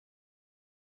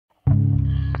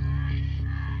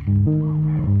Why does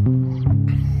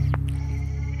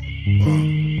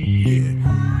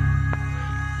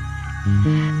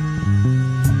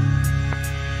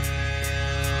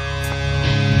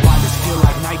it feel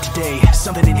like night today?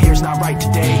 Something in here's not right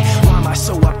today. Why am I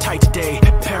so uptight today?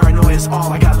 Paranoia is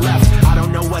all I got left. I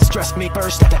don't know what stressed me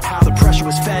first after how the pressure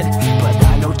was fed, but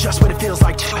I know just what it feels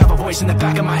like to have a voice in the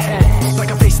back of my head. Like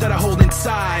a face that I hold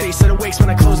inside, face that awakes when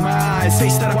I close my eyes,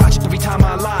 face that I watch every time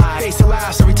I lie, face that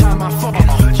laughs every time I fall.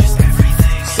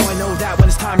 So I know that when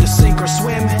it's time to sink or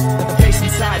swim, that the face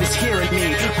inside is hearing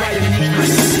me right underneath my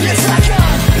skin. It's like a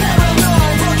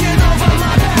paranoid looking over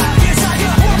my back. It's like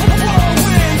a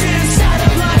whirlwind inside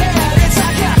of my head. It's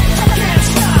like I can't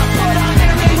stop what I'm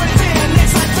hearing within.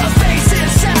 It's like the face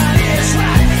inside is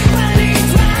right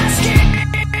beneath my skin.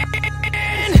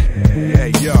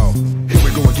 Hey yo, here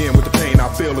we go again with the pain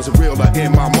I feel is a realer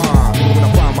in my mind. When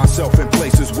I find myself in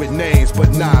places with names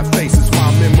but not faces, my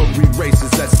memory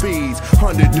races at speeds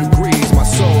 100 degrees. My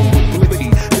soul would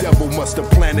bleed. Devil must have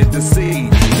planted the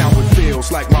seed. Now it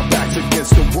feels like my back's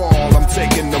against the wall. I'm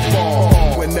taking the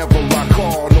fall. Whenever I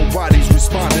call, nobody's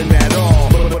responding at all.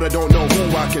 But I don't know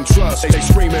who I can trust. They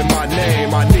screaming my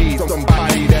name. I need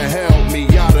somebody to help me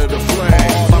out of the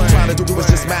flame. All I'm trying to do is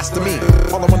just master me.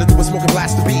 All I wanna do is smoke and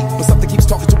blast the beat, but something keeps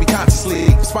talking to me consciously,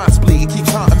 responsibly. It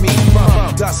keeps haunting me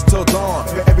from dusk till dawn.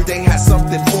 Every day has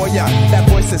something for ya. That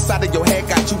voice inside of your head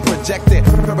got you projected.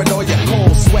 Paranoia,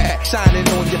 cold sweat shining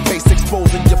on your face,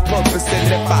 exposing your purpose.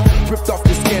 And if I ripped off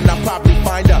your skin, I'll probably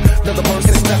find another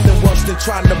person. It's nothing worse than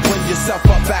trying to bring yourself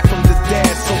up back from the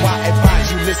dead. So I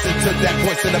advise you listen to that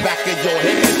voice in the back of your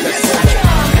head.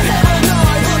 That's all.